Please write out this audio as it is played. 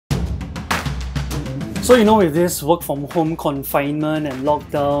So with this work from home confinement and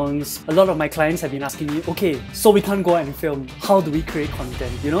lockdowns, a lot of my clients have been asking me, okay, so we can't go out and film, how do we create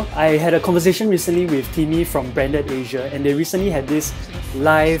content, I had a conversation recently with Timmy from Branded Asia, and they recently had this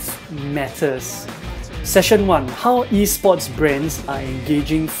Live Matters. Session 1, how esports brands are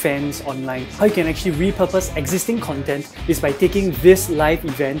engaging fans online. How you can actually repurpose existing content is by taking this live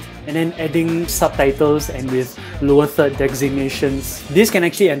event and then adding subtitles and with lower third designations. This can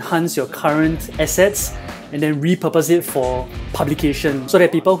actually enhance your current assets and then repurpose it for publication so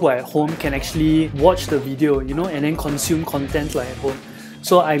that people who are at home can actually watch the video, and then consume content like at home.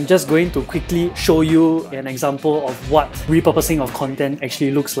 So I'm just going to quickly show you an example of what repurposing of content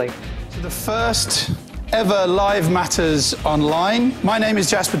actually looks like. So the first ever Live Matters online. My name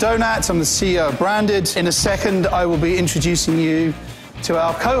is Jasper Donat, I'm the CEO of Branded. In a second, I will be introducing you to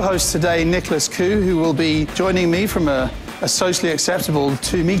our co-host today, Nicholas Koo, who will be joining me from a socially acceptable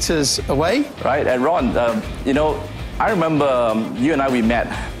 2 meters away. Right, and Ron, I remember you and we met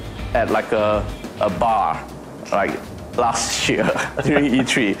at like a bar, like last year during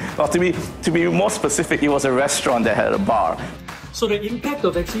E3. Well, to be more specific, it was a restaurant that had a bar. So the impact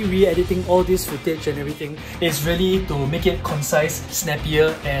of actually re-editing all this footage and everything is really to make it concise,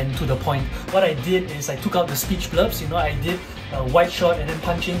 snappier, and to the point. What I did is I took out the speech blurbs, I did a wide shot and then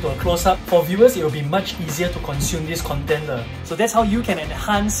punch into a close-up. For viewers, it will be much easier to consume this content. So that's how you can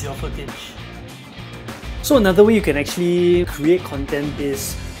enhance your footage. So another way you can actually create content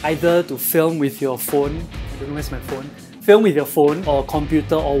is either to film with your phone. I don't know where's my phone. Film with your phone or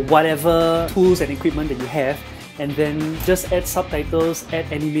computer or whatever tools and equipment that you have, and then just add subtitles,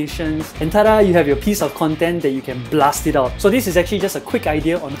 add animations, and tada, you have your piece of content that you can blast it out. So this is actually just a quick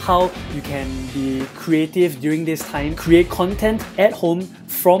idea on how you can be creative during this time, create content at home,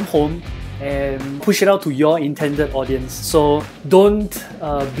 from home, and push it out to your intended audience. So don't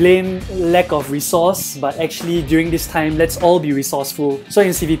blame lack of resource, but actually during this time, let's all be resourceful. So in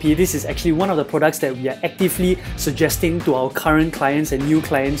CVP, this is actually one of the products that we are actively suggesting to our current clients and new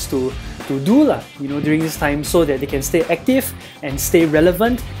clients to do during this time, so that they can stay active and stay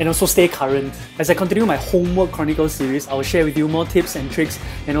relevant and also stay current. As I continue my Homework Chronicles series, I'll share with you more tips and tricks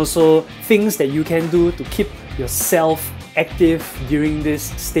and also things that you can do to keep yourself active during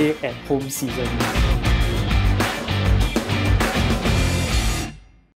this stay-at-home season.